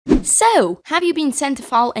So, have you been sent a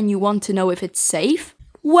file and you want to know if it's safe?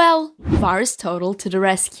 Well, VirusTotal to the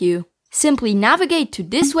rescue. Simply navigate to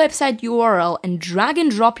this website URL and drag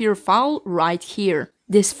and drop your file right here.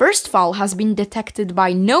 This first file has been detected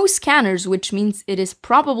by no scanners, which means it is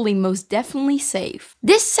probably most definitely safe.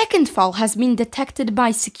 This second file has been detected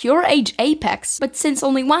by SecureAge Apex, but since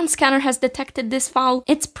only one scanner has detected this file,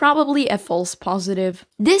 it's probably a false positive.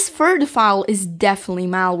 This third file is definitely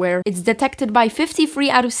malware. It's detected by 53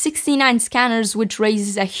 out of 69 scanners, which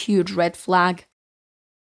raises a huge red flag.